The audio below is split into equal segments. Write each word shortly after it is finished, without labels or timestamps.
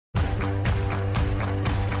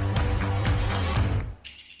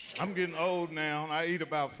I'm getting old now, and I eat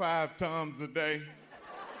about 5 TUMS a day.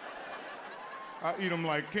 I eat them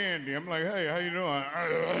like candy. I'm like, hey, how you doing?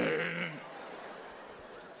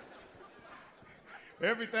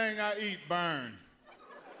 Everything I eat burn.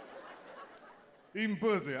 Eating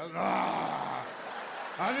pussy. I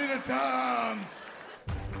need a TUMS.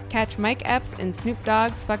 Catch Mike Epps and Snoop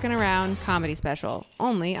Dogg's Fucking Around comedy special,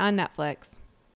 only on Netflix.